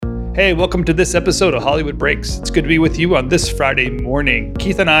Hey, welcome to this episode of Hollywood Breaks. It's good to be with you on this Friday morning.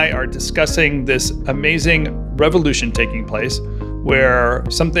 Keith and I are discussing this amazing revolution taking place where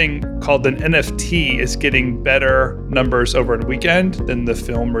something called an NFT is getting better numbers over a weekend than the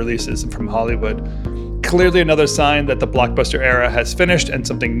film releases from Hollywood. Clearly another sign that the blockbuster era has finished and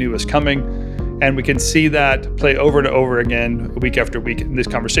something new is coming. And we can see that play over and over again, week after week in these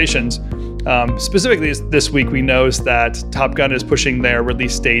conversations. Specifically this week, we know that Top Gun is pushing their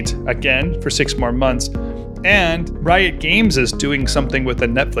release date again for 6 more months. And Riot Games is doing something with a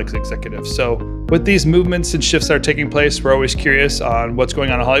Netflix executive. So with these movements and shifts that are taking place, we're always curious on what's going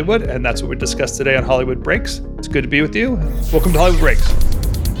on in Hollywood. And that's what we discussed today on Hollywood Breaks. It's good to be with you. Welcome to Hollywood Breaks.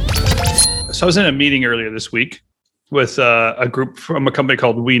 So I was in a meeting earlier this week with a group from a company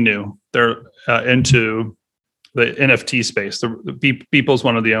called We Knew. They're into the NFT space. The Beeple's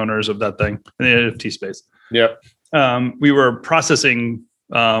one of the owners of that thing in the NFT space. Yeah. We were processing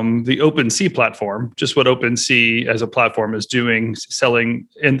the OpenSea platform, just what OpenSea as a platform is doing, selling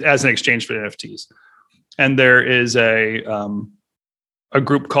as an exchange for NFTs. And there is a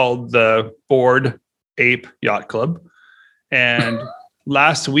group called the Bored Ape Yacht Club. And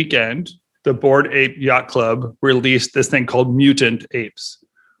last weekend, the Bored Ape Yacht Club released this thing called Mutant Apes.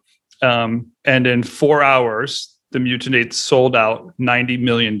 And in 4 hours, the Mutant Apes sold out $90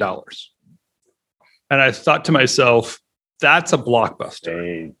 million. And I thought to myself, that's a blockbuster.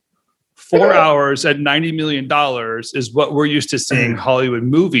 Dang. 4 hours at $90 million is what we're used to seeing Hollywood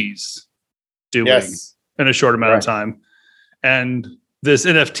movies doing in a short amount of time. And this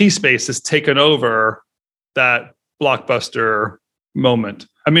NFT space has taken over that blockbuster moment.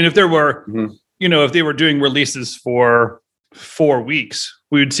 I mean, if there were, if they were doing releases for 4 weeks,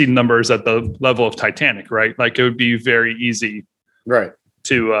 we would see numbers at the level of Titanic, right? Like it would be very easy, right,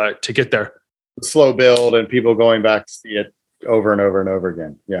 to get there. Slow build and people going back to see it over and over and over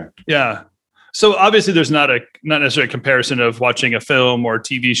again. Yeah. So obviously, there's not necessarily a comparison of watching a film or a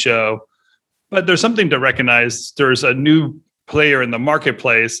TV show, but there's something to recognize. There's a new player in the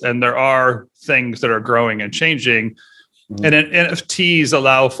marketplace, and there are things that are growing and changing. And NFTs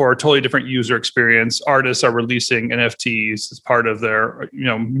allow for a totally different user experience. Artists are releasing NFTs as part of their,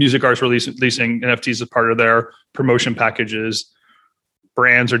 music artists releasing NFTs as part of their promotion packages.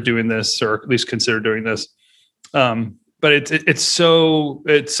 Brands are doing this, or at least consider doing this. But it's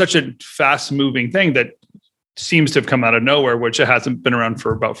such a fast moving thing that seems to have come out of nowhere, which it hasn't been around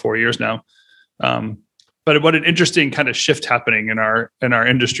for about 4 years now. But what an interesting kind of shift happening in our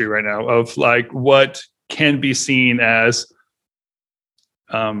industry right now of like what can be seen as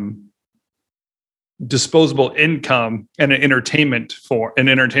disposable income and an entertainment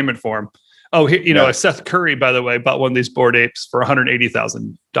form. Oh, Seth Curry, by the way, bought one of these Bored Apes for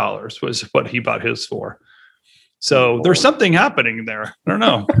 $180,000 was what he bought his for. So there's something happening there. I don't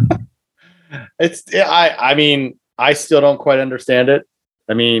know. I mean, I still don't quite understand it.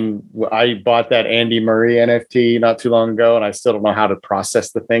 I mean, I bought that Andy Murray NFT not too long ago, and I still don't know how to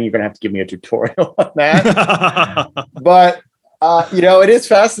process the thing. You're going to have to give me a tutorial on that. But, it is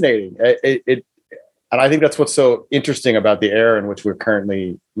fascinating. And I think that's what's so interesting about the era in which we're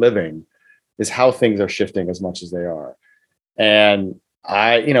currently living is how things are shifting as much as they are. And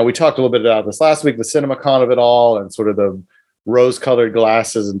we talked a little bit about this last week, the CinemaCon of it all, and sort of the rose-colored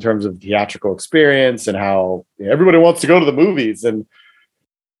glasses in terms of theatrical experience and how everybody wants to go to the movies. And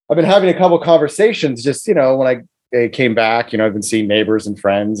I've been having a couple of conversations just, when I came back, I've been seeing neighbors and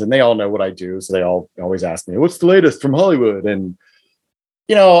friends, and they all know what I do. So they all always ask me, what's the latest from Hollywood? And,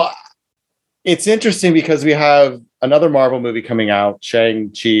 it's interesting because we have another Marvel movie coming out,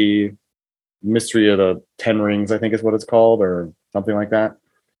 Shang-Chi, Mystery of the 10 Rings, I think is what it's called, or something like that.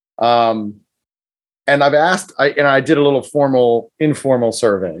 And I've asked, I did a little informal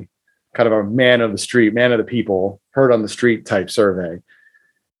survey, kind of a man of the street, man of the people, heard on the street type survey.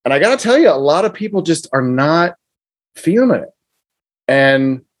 And I got to tell you, a lot of people just are not feeling it.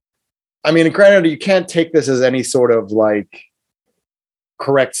 And I mean, granted, you can't take this as any sort of like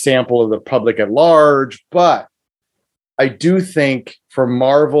correct sample of the public at large, but I do think for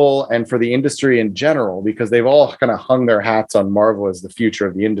Marvel and for the industry in general, because they've all kind of hung their hats on Marvel as the future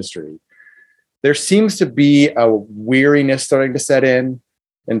of the industry, there seems to be a weariness starting to set in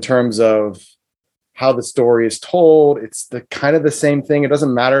terms of how the story is told. It's the kind of the same thing. It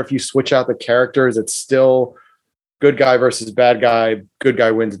doesn't matter if you switch out the characters. It's still good guy versus bad guy. Good guy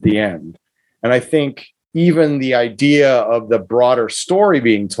wins at the end. And I think even the idea of the broader story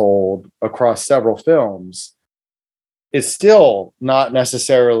being told across several films is still not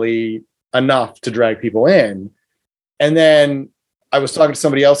necessarily enough to drag people in. And then I was talking to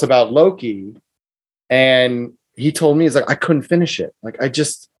somebody else about Loki, and he told me, he's like, I couldn't finish it. Like,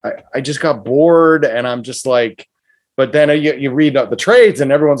 I just got bored, and I'm just like, but then you read the trades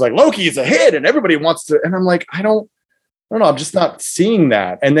and everyone's like, Loki is a hit and everybody wants to, and I'm like, I don't know. I'm just not seeing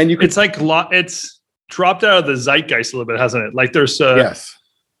that. And then it's like it's dropped out of the zeitgeist a little bit, hasn't it? Like there's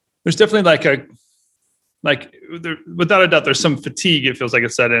definitely without a doubt, there's some fatigue. It feels like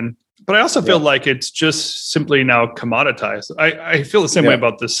it's set in, but I also feel like it's just simply now commoditized. I feel the same way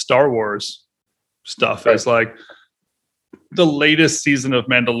about this Star Wars stuff. It's like the latest season of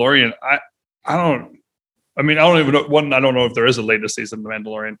Mandalorian. I don't even know. One, I don't know if there is a latest season of The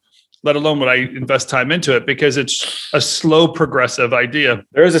Mandalorian, let alone would I invest time into it, because it's a slow progressive idea.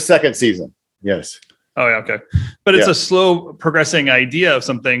 There is a second season. Yes. Oh yeah. Okay. But it's a slow progressing idea of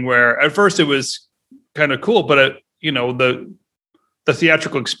something where at first it was kind of cool, but the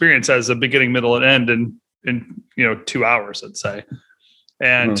theatrical experience has a beginning, middle, and end in 2 hours, let's say.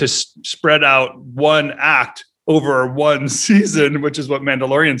 And to spread out one act over one season, which is what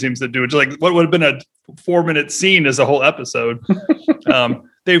Mandalorian seems to do, which is like what would have been a 4-minute scene as a whole episode.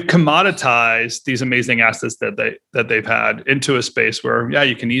 They've commoditized these amazing assets that they've had into a space where,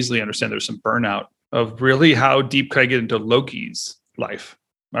 you can easily understand there's some burnout of really how deep can I get into Loki's life?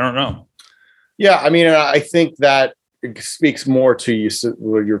 I don't know. Yeah, I mean, I think that it speaks more to you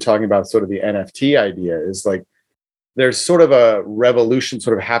what you're talking about, sort of the NFT idea is like, there's sort of a revolution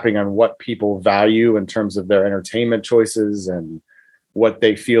sort of happening on what people value in terms of their entertainment choices and what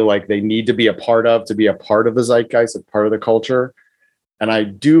they feel like they need to be a part of the zeitgeist, a part of the culture. And I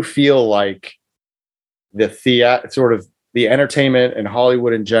do feel like the entertainment and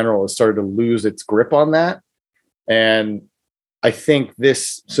Hollywood in general has started to lose its grip on that. And I think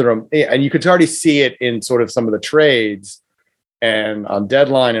this and you could already see it in sort of some of the trades and on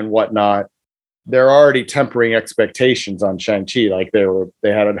Deadline and whatnot. They're already tempering expectations on Shang-Chi. Like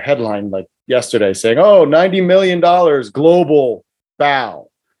they had a headline like yesterday saying, "Oh, $90 million global bow."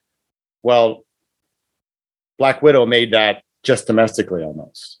 Well, Black Widow made that just domestically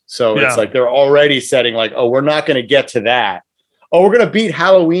almost. So it's like they're already setting like, "Oh, we're not going to get to that. Oh, we're going to beat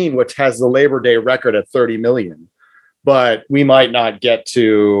Halloween, which has the Labor Day record at 30 million, but we might not get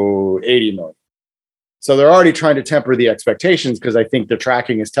to 80 million." So they're already trying to temper the expectations because I think the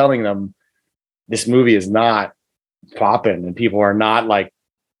tracking is telling them this movie is not popping and people are not like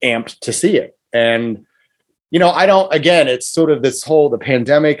amped to see it. And, it's sort of the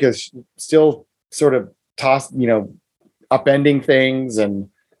pandemic is still sort of upending things.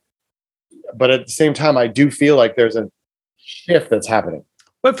 But at the same time, I do feel like there's a shift that's happening.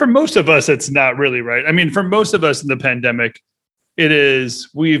 But for most of us, it's not really right. I mean, for most of us in the pandemic,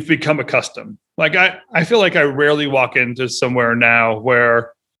 we've become accustomed. Like I feel like I rarely walk into somewhere now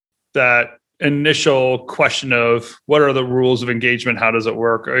where that initial question of what are the rules of engagement, how does it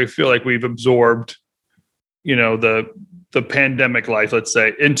work, I feel like we've absorbed the pandemic life, let's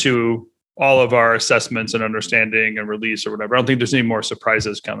say, into all of our assessments and understanding and release or whatever. I don't think there's any more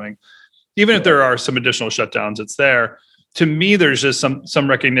surprises coming, even if there are some additional shutdowns. It's there. To me, there's just some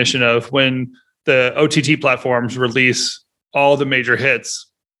recognition of when the OTT platforms release all the major hits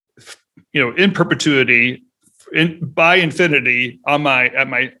in perpetuity, by infinity on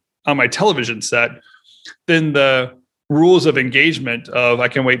my television set, then the rules of engagement of I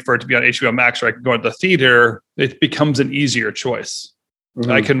can wait for it to be on HBO Max or I can go to the theater, it becomes an easier choice.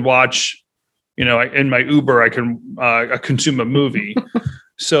 Mm-hmm. I can watch, in my Uber, I can consume a movie.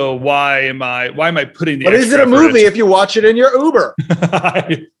 So why am I putting the? But is it a movie if you watch it in your Uber?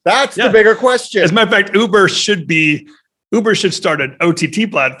 That's the bigger question. As a matter of fact, Uber should start an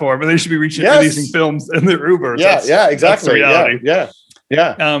OTT platform, and they should be releasing films in their Uber. Yeah, exactly. That's the reality.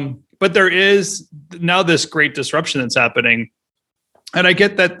 Yeah. But there is now this great disruption that's happening. And I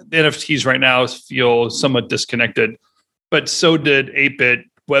get that NFTs right now feel somewhat disconnected, but so did 8-bit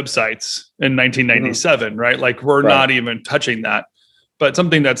websites in 1997, right? Like we're not even touching that. But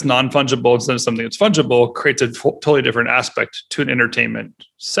something that's non-fungible instead of something that's fungible creates a totally different aspect to an entertainment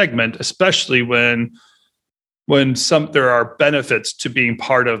segment, especially when there are benefits to being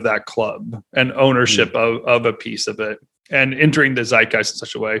part of that club and ownership of a piece of it and entering the zeitgeist in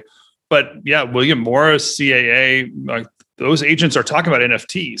such a way. But William Morris, CAA, like those agents are talking about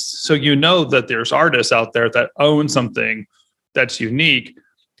NFTs. So that there's artists out there that own something that's unique,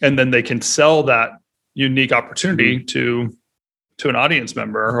 and then they can sell that unique opportunity to an audience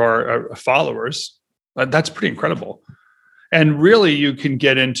member or followers. That's pretty incredible. And really you can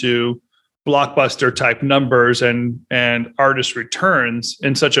get into blockbuster type numbers and artist returns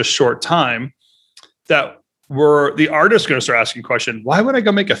in such a short time that the artist going to start asking the question, why would I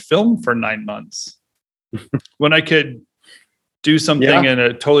go make a film for 9 months when I could do something in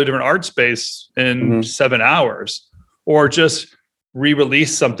a totally different art space in 7 hours, or just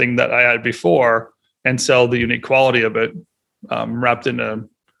re-release something that I had before and sell the unique quality of it, wrapped in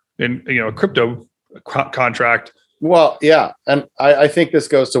a crypto contract. Well, yeah. And I think this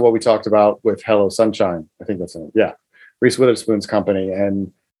goes to what we talked about with Hello Sunshine. I think that's it. Yeah. Reese Witherspoon's company,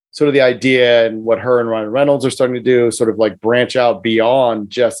 and sort of the idea and what her and Ryan Reynolds are starting to do, sort of like branch out beyond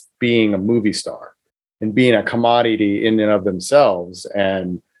just being a movie star and being a commodity in and of themselves,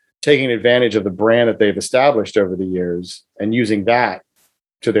 and taking advantage of the brand that they've established over the years and using that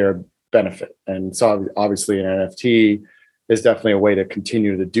to their benefit. And so obviously an NFT is definitely a way to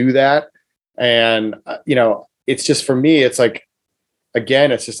continue to do that. And, it's just, for me, it's like,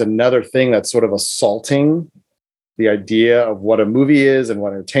 again, it's just another thing that's sort of assaulting the idea of what a movie is and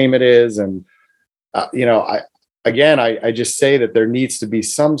what entertainment is. And, I just say that there needs to be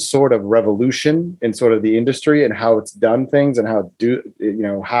some sort of revolution in sort of the industry and how it's done things, and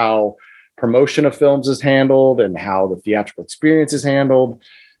how promotion of films is handled and how the theatrical experience is handled.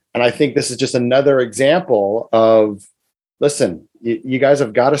 And I think this is just another example of, listen, you guys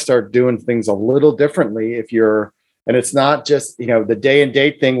have got to start doing things a little differently and it's not just, the day and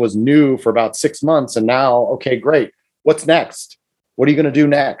date thing was new for about 6 months. And now, okay, great. What's next? What are you going to do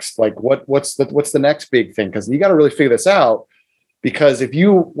next? Like what's the next big thing? Because you got to really figure this out, because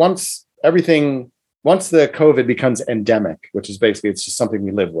once the COVID becomes endemic, which is basically, it's just something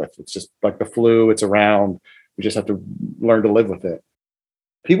we live with. It's just like the flu, it's around. We just have to learn to live with it.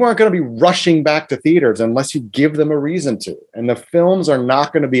 People aren't going to be rushing back to theaters unless you give them a reason to. And the films are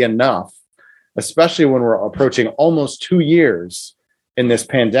not going to be enough, especially when we're approaching almost 2 years in this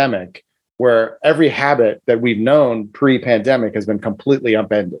pandemic, where every habit that we've known pre-pandemic has been completely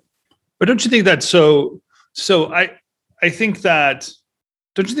upended. But don't you think that's so I think that,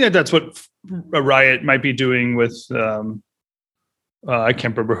 don't you think that that's what a Riot might be doing with, I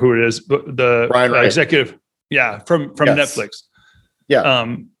can't remember who it is, but the Brian Wright. Executive, from Yes. Netflix. Yeah.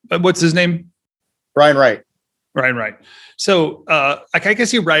 What's his name? Brian Wright. Ryan Wright. So I can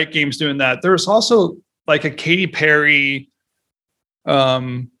see Riot Games doing that. There's also like a Katy Perry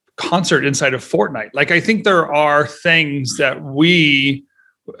concert inside of Fortnite. Like, I think there are things that we,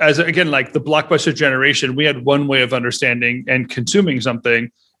 as again, like the blockbuster generation, we had one way of understanding and consuming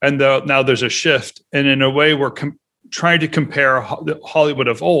something, and now there's a shift. And in a way, we're trying to compare Hollywood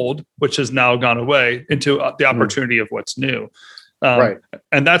of old, which has now gone away, into the opportunity of what's new. Right.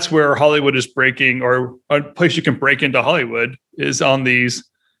 And that's where Hollywood is breaking, or a place you can break into Hollywood is on these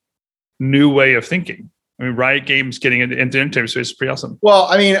new way of thinking. I mean, Riot Games getting into entertainment space is pretty awesome. Well,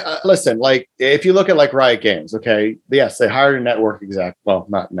 I mean, listen, like if you look at like Riot Games, okay, yes, they hired a network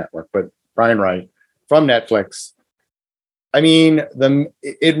not network, but Brian Wright from Netflix. I mean,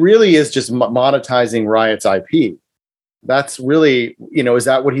 it really is just monetizing Riot's IP. That's really, is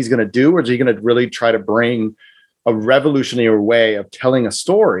that what he's going to do? Or is he going to really try to bring a revolutionary way of telling a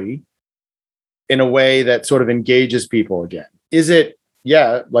story in a way that sort of engages people again? Is it,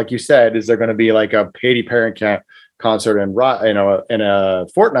 like you said, is there going to be like a Katy Perry concert in a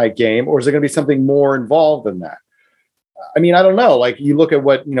Fortnite game, or is there going to be something more involved than that? I mean, I don't know. Like, you look at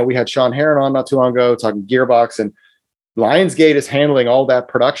what, we had Sean Heron on not too long ago talking Gearbox, and Lionsgate is handling all that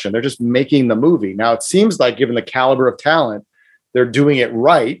production. They're just making the movie. Now, it seems like, given the caliber of talent, they're doing it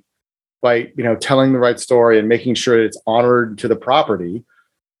right by, telling the right story and making sure that it's honored to the property.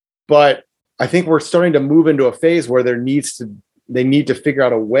 But I think we're starting to move into a phase where they need to figure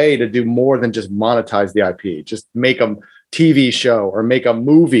out a way to do more than just monetize the IP, just make a TV show or make a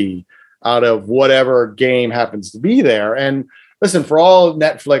movie out of whatever game happens to be there. And listen, for all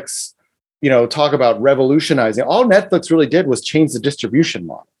Netflix, talk about revolutionizing, all Netflix really did was change the distribution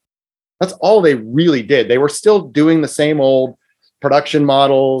model. That's all they really did. They were still doing the same old production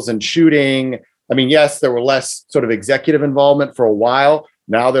models and shooting. I mean, yes, there were less sort of executive involvement for a while.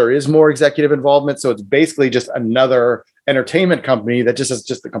 Now there is more executive involvement. So it's basically just another entertainment company that just has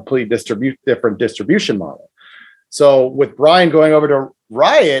just a complete different distribution model. So with Brian going over to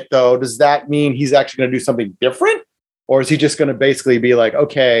Riot, though, does that mean he's actually going to do something different? Or is he just going to basically be like,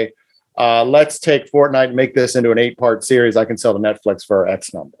 okay, let's take Fortnite and make this into an 8-part series I can sell to Netflix for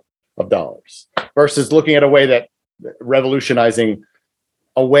X number of dollars, versus looking at a way that revolutionizing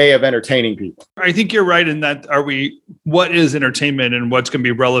a way of entertaining people? I think you're right in that. What is entertainment and what's going to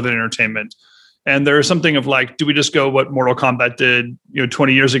be relevant entertainment? And there's something of like, do we just go what Mortal Kombat did,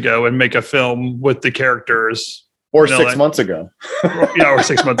 20 years ago and make a film with the characters? Or 6 months ago. Or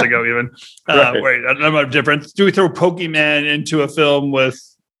 6 months ago even. Right. Wait, I don't know the difference. Do we throw Pokemon into a film with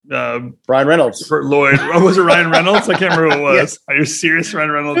Ryan Reynolds? For Lloyd. Oh, was it Ryan Reynolds? I can't remember who it was. Yeah. Are you serious?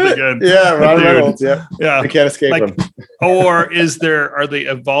 Ryan Reynolds again? Yeah, Ryan Reynolds. Yeah. You can't escape him. Or are they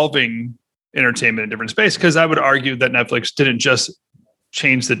evolving entertainment in different space. Because I would argue that Netflix didn't just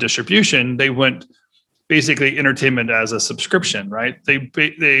change the distribution; they went basically entertainment as a subscription, right? They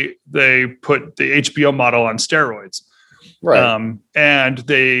put the HBO model on steroids, right? And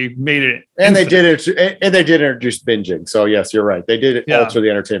they made it, and they did introduce binging. So yes, you're right. They did alter the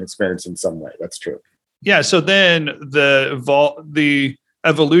entertainment experience in some way. That's true. Yeah. So then the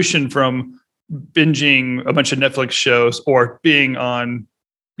evolution from binging a bunch of Netflix shows or being on,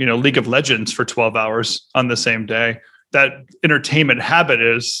 League of Legends for 12 hours on the same day, that entertainment habit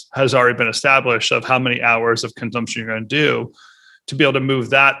has already been established of how many hours of consumption you're going to do, to be able to move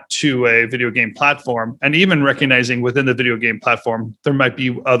that to a video game platform. And even recognizing within the video game platform, there might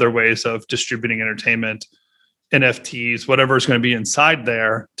be other ways of distributing entertainment, NFTs, whatever is going to be inside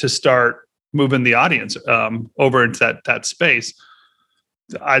there, to start moving the audience over into that space.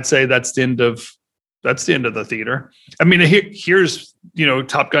 I'd say that's the end of the theater. I mean, here's,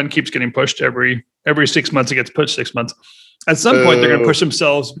 Top Gun keeps getting pushed every 6 months. It gets pushed 6 months. At some point, they're going to push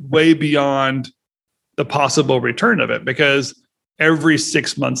themselves way beyond the possible return of it, because every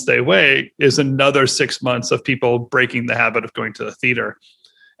 6 months they wait is another 6 months of people breaking the habit of going to the theater.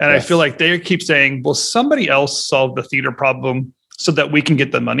 And yes. I feel like they keep saying, well, somebody else solved the theater problem so that we can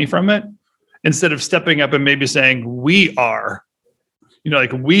get the money from it, instead of stepping up and maybe saying, we are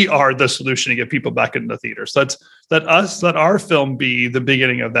the solution to get people back into the theater. So let our film be the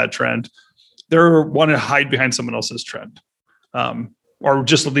beginning of that trend. They're want to hide behind someone else's trend, or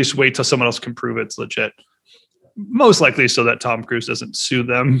just at least wait till someone else can prove it's legit. Most likely so that Tom Cruise doesn't sue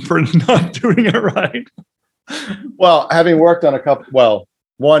them for not doing it right. Well, having worked on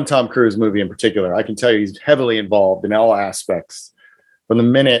one Tom Cruise movie in particular, I can tell you he's heavily involved in all aspects,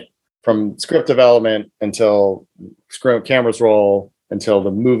 from script development until cameras roll, until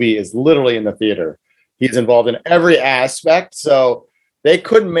the movie is literally in the theater. He's involved in every aspect. So they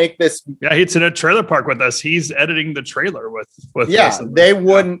couldn't make this. Yeah, he's in a trailer park with us. He's editing the trailer with us. They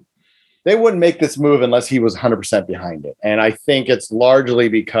wouldn't make this move unless he was 100% behind it. And I think it's largely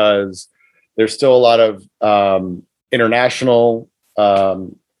because there's still a lot of international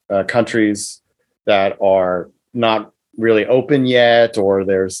countries that are not really open yet, or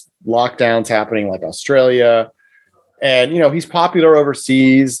there's lockdowns happening like Australia. And, he's popular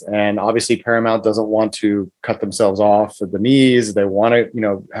overseas, and obviously Paramount doesn't want to cut themselves off at the knees. They want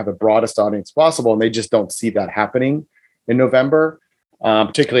to, have the broadest audience possible, and they just don't see that happening in November,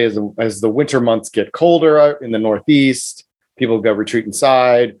 particularly as the winter months get colder in the Northeast. People go retreat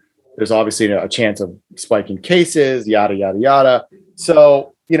inside. There's obviously a chance of spiking cases, yada, yada, yada.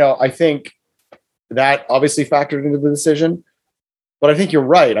 So, I think that obviously factored into the decision. But I think you're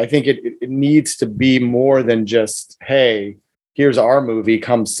right. I think it needs to be more than just, hey, here's our movie,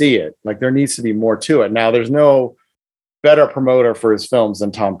 come see it. Like, there needs to be more to it. Now, there's no better promoter for his films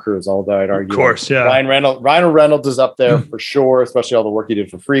than Tom Cruise, although I'd argue. Of course, yeah. Ryan Reynolds is up there for sure, especially all the work he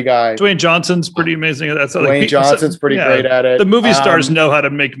did for Free Guy. Dwayne Johnson's pretty amazing at that. Dwayne Johnson's pretty great at it. The movie stars know how to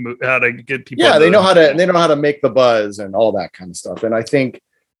get people. Yeah, they know how to make the buzz and all that kind of stuff. And I think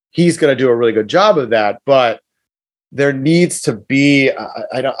he's going to do a really good job of that. But there needs to be.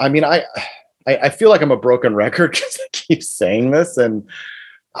 I feel like I'm a broken record because I keep saying this, and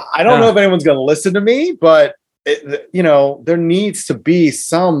I don't know if anyone's going to listen to me, but there needs to be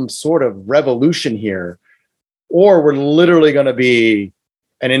some sort of revolution here, or we're literally going to be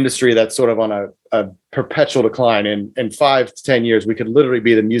an industry that's sort of on a perpetual decline. In 5 to 10 years, we could literally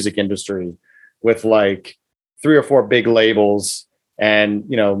be the music industry with like 3 or 4 big labels and,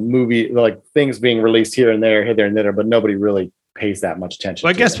 movie, like things being released here and there, but nobody really pays that much attention.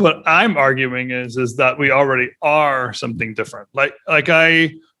 Well, I guess what I'm arguing is that we already are something different. Like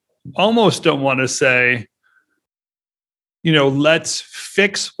I almost don't want to say, let's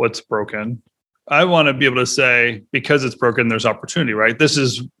fix what's broken. I want to be able to say, because it's broken, there's opportunity, right? This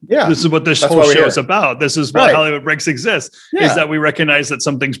is what this whole show is about. This is why Hollywood Breaks exists, is that we recognize that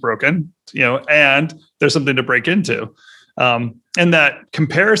something's broken, and there's something to break into. And that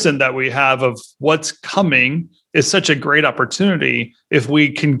comparison that we have of what's coming is such a great opportunity if we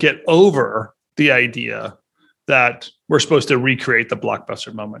can get over the idea that we're supposed to recreate the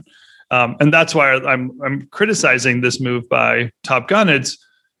blockbuster moment. And that's why I'm criticizing this move by Top Gun.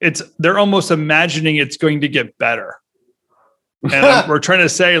 They're almost imagining it's going to get better. And we're trying to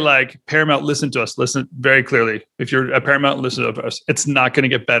say, like, Paramount, listen to us. Listen very clearly. If you're at Paramount, listen to us. It's not going to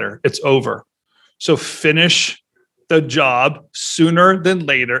get better. It's over. So finish the job sooner than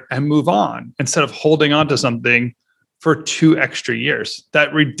later and move on, instead of holding on to something for 2 extra years.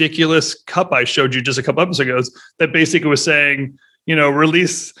 That ridiculous cup I showed you just a couple episodes ago that basically was saying,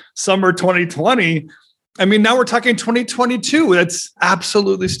 release summer 2020. I mean, now we're talking 2022. That's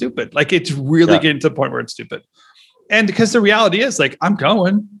absolutely stupid. Like, it's really getting to the point where it's stupid. And because the reality is, like, I'm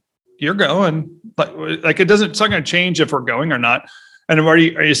going, you're going, but like, it's not going to change if we're going or not. And are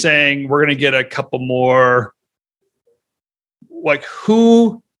you saying we're going to get a couple more? Like,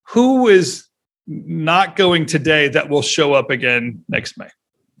 who is not going today that will show up again next May?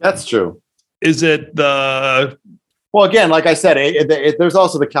 That's true. Is it well, again, like I said, there's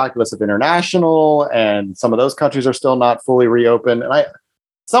also the calculus of international, and some of those countries are still not fully reopened. And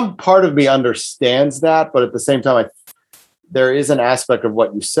some part of me understands that, but at the same time, there is an aspect of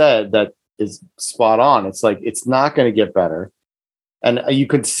what you said that is spot on. It's like, it's not going to get better. And you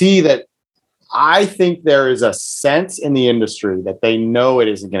could see that. I think there is a sense in the industry that they know it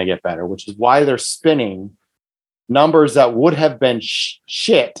isn't going to get better, which is why they're spinning numbers that would have been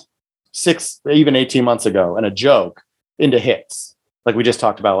shit 6, even 18 months ago and a joke into hits, like we just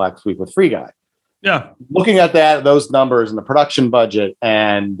talked about last week with Free Guy. Yeah. Looking at those numbers and the production budget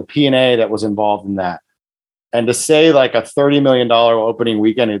and the P&A that was involved in that, and to say like a $30 million opening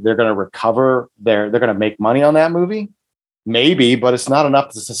weekend, they're going to recover they're going to make money on that movie. Maybe, but it's not enough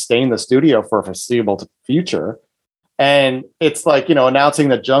to sustain the studio for a foreseeable future. And it's like, announcing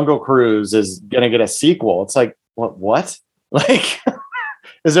that Jungle Cruise is going to get a sequel. It's like, what? Like,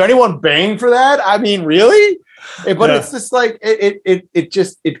 is there anyone paying for that? I mean, really? But it's just like,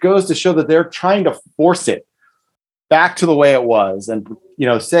 it goes to show that they're trying to force it back to the way it was. And,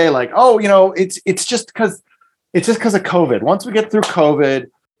 say like, it's just because of COVID. Once we get through COVID,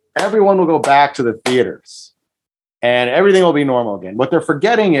 everyone will go back to the theaters. And everything will be normal again. What they're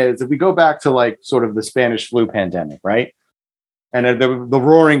forgetting is, if we go back to like sort of the Spanish flu pandemic, right? And the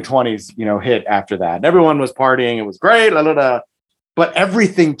roaring 20s, hit after that. And everyone was partying. It was great. But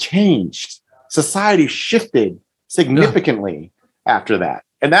everything changed. Society shifted significantly after that.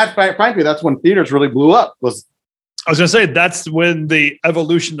 And that, frankly, that's when theaters really blew up. I was going to say, that's when the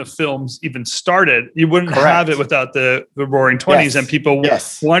evolution of films even started. You wouldn't have it without the roaring 20s, and people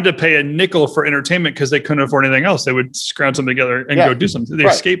wanted to pay a nickel for entertainment because they couldn't afford anything else. They would scrounge something together and go do something. They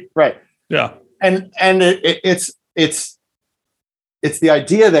escape. Right. Yeah. And it's the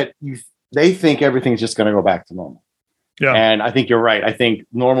idea that they think everything's just going to go back to normal. Yeah. And I think you're right. I think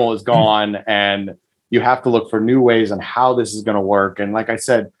normal is gone, and you have to look for new ways on how this is going to work. And like I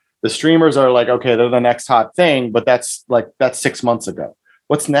said, the streamers are like, okay, they're the next hot thing, but that's 6 months ago.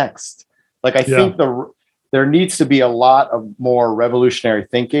 What's next? Like, I think there needs to be a lot of more revolutionary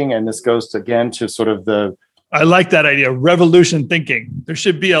thinking. And this goes to sort of I like that idea. Revolution thinking. There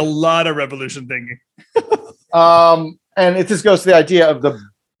should be a lot of revolution thinking. And it just goes to the idea of the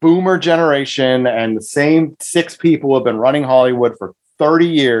boomer generation and the same 6 people who have been running Hollywood for 30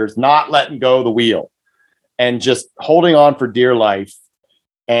 years, not letting go of the wheel and just holding on for dear life.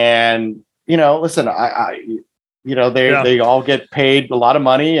 And, listen, they all get paid a lot of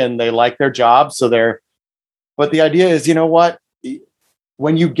money and they like their job. But the idea is,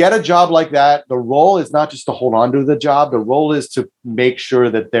 when you get a job like that, the role is not just to hold on to the job. The role is to make sure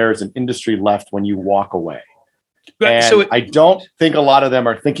that there's an industry left when you walk away. And I don't think a lot of them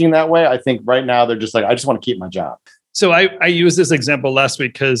are thinking that way. I think right now they're just like, I just want to keep my job. So I used this example last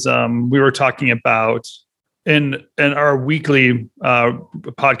week because we were talking about in our weekly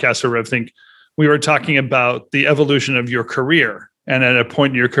podcast, or I think we were talking about the evolution of your career. And at a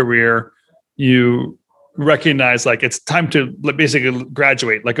point in your career, you recognize like it's time to basically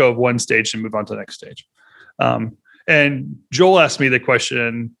graduate, let go of one stage and move on to the next stage. And Joel asked me the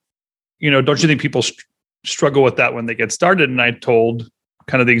question, don't you think people struggle with that when they get started? And I told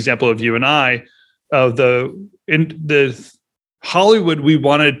kind of the example of you and I of in the Hollywood we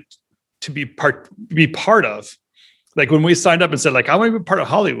wanted to be part of. Like when we signed up and said like, I want to be part of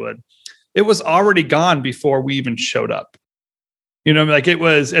Hollywood, it was already gone before we even showed up. Like it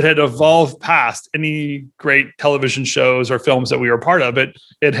had evolved past any great television shows or films that we were part of.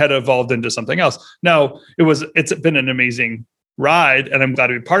 It had evolved into something else. Now it's been an amazing ride and I'm glad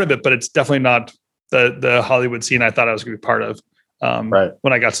to be part of it, but it's definitely not the Hollywood scene I thought I was going to be part of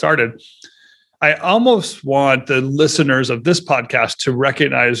when I got started. I almost want the listeners of this podcast to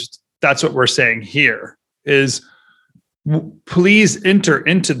recognize that's what we're saying here is please enter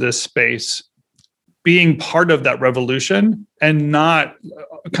into this space being part of that revolution and not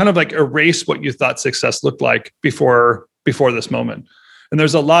kind of like erase what you thought success looked like before this moment. And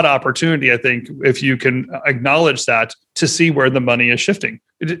there's a lot of opportunity, I think, if you can acknowledge that, to see where the money is shifting.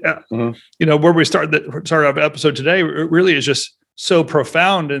 Where we started our episode today really is just so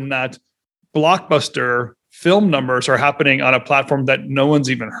profound in that blockbuster film numbers are happening on a platform that no one's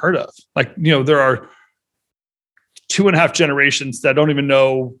even heard of. Like, there are 2.5 generations that don't even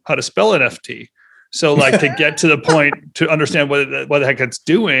know how to spell NFT. So like to get to the point to understand what the heck it's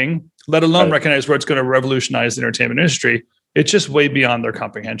doing, let alone recognize where it's going to revolutionize the entertainment industry, it's just way beyond their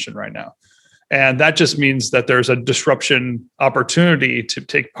comprehension right now. And that just means that there's a disruption opportunity to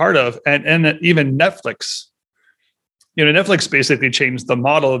take part of. And even Netflix, Netflix basically changed the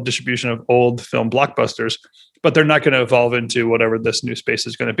model of distribution of old film blockbusters, but they're not going to evolve into whatever this new space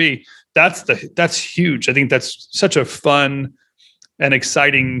is going to be. That's huge. I think that's such a fun and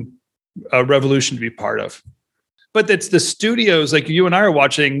exciting revolution to be part of. But it's the studios, like you and I are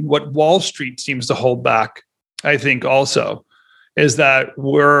watching, what Wall Street seems to hold back, I think also, is that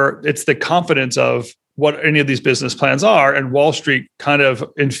it's the confidence of what any of these business plans are. And Wall Street kind of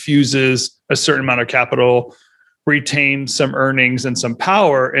infuses a certain amount of capital, retains some earnings and some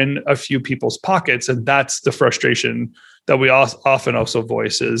power in a few people's pockets. And that's the frustration that we often also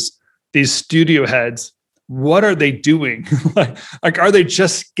voice is these studio heads. What are they doing? like, are they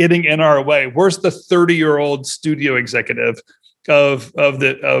just getting in our way? Where's the 30-year-old studio executive of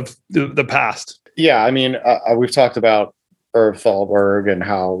the past? Yeah, I mean, we've talked about Irv Thalberg and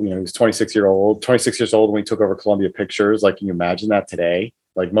how he was 26 years old when he took over Columbia Pictures. Like, can you imagine that today?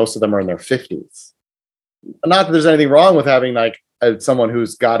 Like, most of them are in their 50s. Not that there's anything wrong with having like someone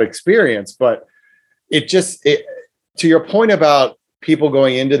who's got experience, but it to your point about people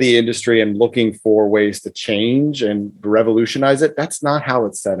going into the industry and looking for ways to change and revolutionize it, that's not how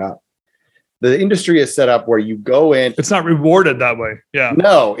it's set up. The industry is set up where you go in. It's not rewarded that way. Yeah.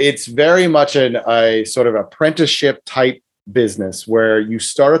 No, it's very much a sort of apprenticeship type business where you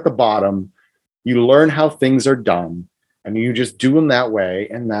start at the bottom, you learn how things are done, and you just do them that way.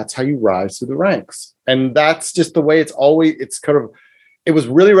 And that's how you rise through the ranks. And that's just the way it was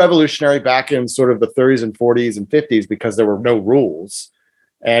really revolutionary back in sort of the 30s and 40s and 50s because there were no rules.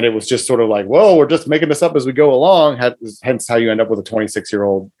 And it was just sort of like, whoa, we're just making this up as we go along. Hence how you end up with a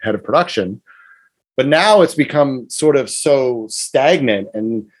 26-year-old head of production. But now it's become sort of so stagnant.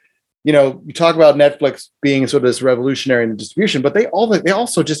 And, you talk about Netflix being sort of this revolutionary in distribution, but they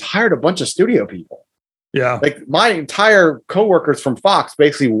also just hired a bunch of studio people. Yeah. Like my entire coworkers from Fox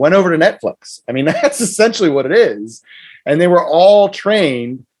basically went over to Netflix. I mean, that's essentially what it is. And they were all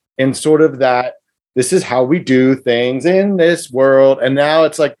trained in sort of that, this is how we do things in this world. And now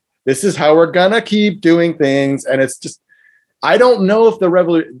it's like, this is how we're going to keep doing things. And it's just, I don't know if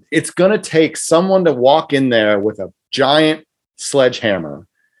it's going to take someone to walk in there with a giant sledgehammer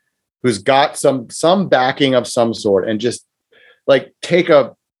who's got some backing of some sort and just like take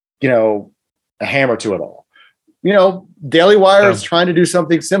a hammer to it all. Daily Wire is trying to do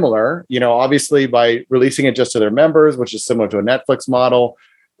something similar, obviously by releasing it just to their members, which is similar to a Netflix model.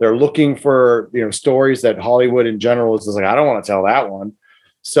 They're looking for, stories that Hollywood in general is just like, I don't want to tell that one.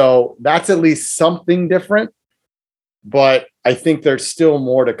 So that's at least something different. But I think there's still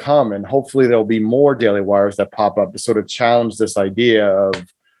more to come. And hopefully there'll be more Daily Wires that pop up to sort of challenge this idea of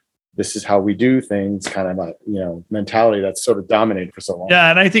this is how we do things, kind of a mentality that's sort of dominated for so long. Yeah,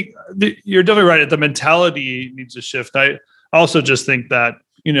 and I think you're definitely right. The mentality needs to shift. I also just think that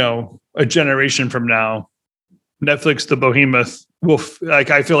a generation from now, Netflix, the behemoth,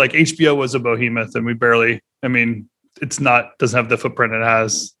 I feel like HBO was a behemoth, and doesn't have the footprint it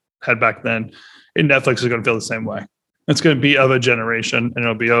had back then. And Netflix is going to feel the same way. It's going to be of a generation, and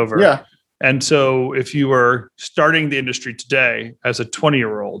it'll be over. Yeah. And so, if you were starting the industry today as a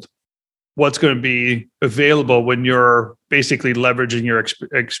 20-year-old. What's going to be available when you're basically leveraging your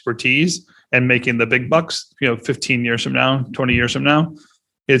expertise and making the big bucks, 15 years from now, 20 years from now,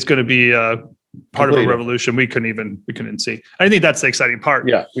 it's going to be part of a revolution we couldn't see. I think that's the exciting part.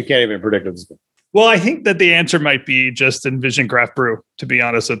 Yeah. We can't even predict it. Well, I think that the answer might be just envision craft brew, to be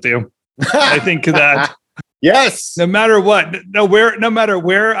honest with you. I think that yes, no matter what, no matter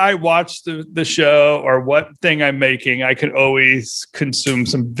where I watch the show or what thing I'm making, I can always consume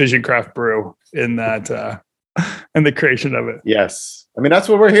some Vision Craft Brew in that and the creation of it. Yes, I mean that's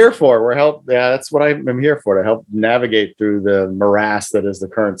what we're here for. That's what I'm here for, to help navigate through the morass that is the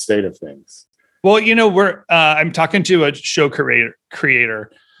current state of things. Well, I'm talking to a show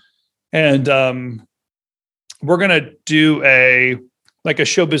creator, and we're gonna do a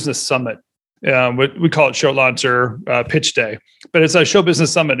show business summit. We call it Show Launcher Pitch Day, but it's a show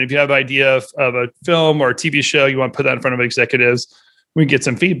business summit. If you have an idea of a film or a TV show, you want to put that in front of executives, we can get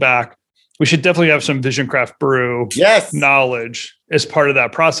some feedback. We should definitely have some Vision Craft Brew knowledge as part of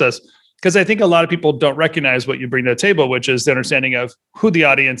that process. Because I think a lot of people don't recognize what you bring to the table, which is the understanding of who the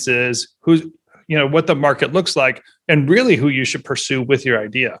audience is, what the market looks like, and really who you should pursue with your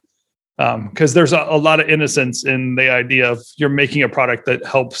idea. Because there's a lot of innocence in the idea of you're making a product that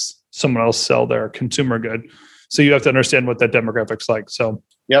helps someone else sell their consumer good. So you have to understand what that demographic's like. So,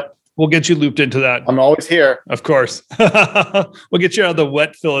 yep. We'll get you looped into that. I'm always here. Of course. We'll get you out of the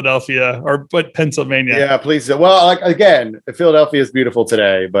wet Philadelphia or wet Pennsylvania. Yeah, please. Well, like, again, Philadelphia is beautiful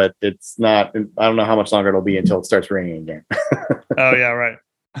today, but it's not. I don't know how much longer it'll be until it starts raining again. Oh, yeah, right.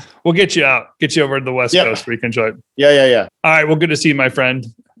 We'll get you out, get you over to the West Coast where you can enjoy it. Yeah. All right. Well, good to see you, my friend.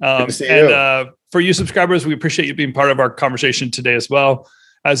 Good to see you. For you subscribers, we appreciate you being part of our conversation today as well.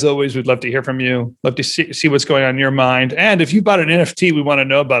 As always, we'd love to hear from you. Love to see what's going on in your mind. And if you bought an NFT, we want to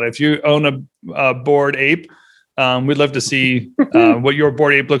know about it. If you own a Bored Ape, we'd love to see what your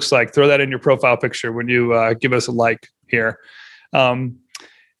Bored Ape looks like. Throw that in your profile picture when you give us a like here.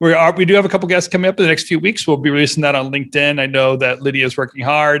 We do have a couple guests coming up in the next few weeks. We'll be releasing that on LinkedIn. I know that Lydia is working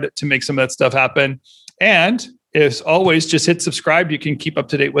hard to make some of that stuff happen. And as always, just hit subscribe. You can keep up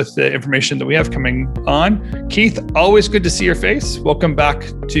to date with the information that we have coming on. Keith, always good to see your face. Welcome back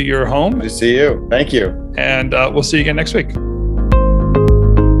to your home. Good to see you. Thank you. And we'll see you again next week.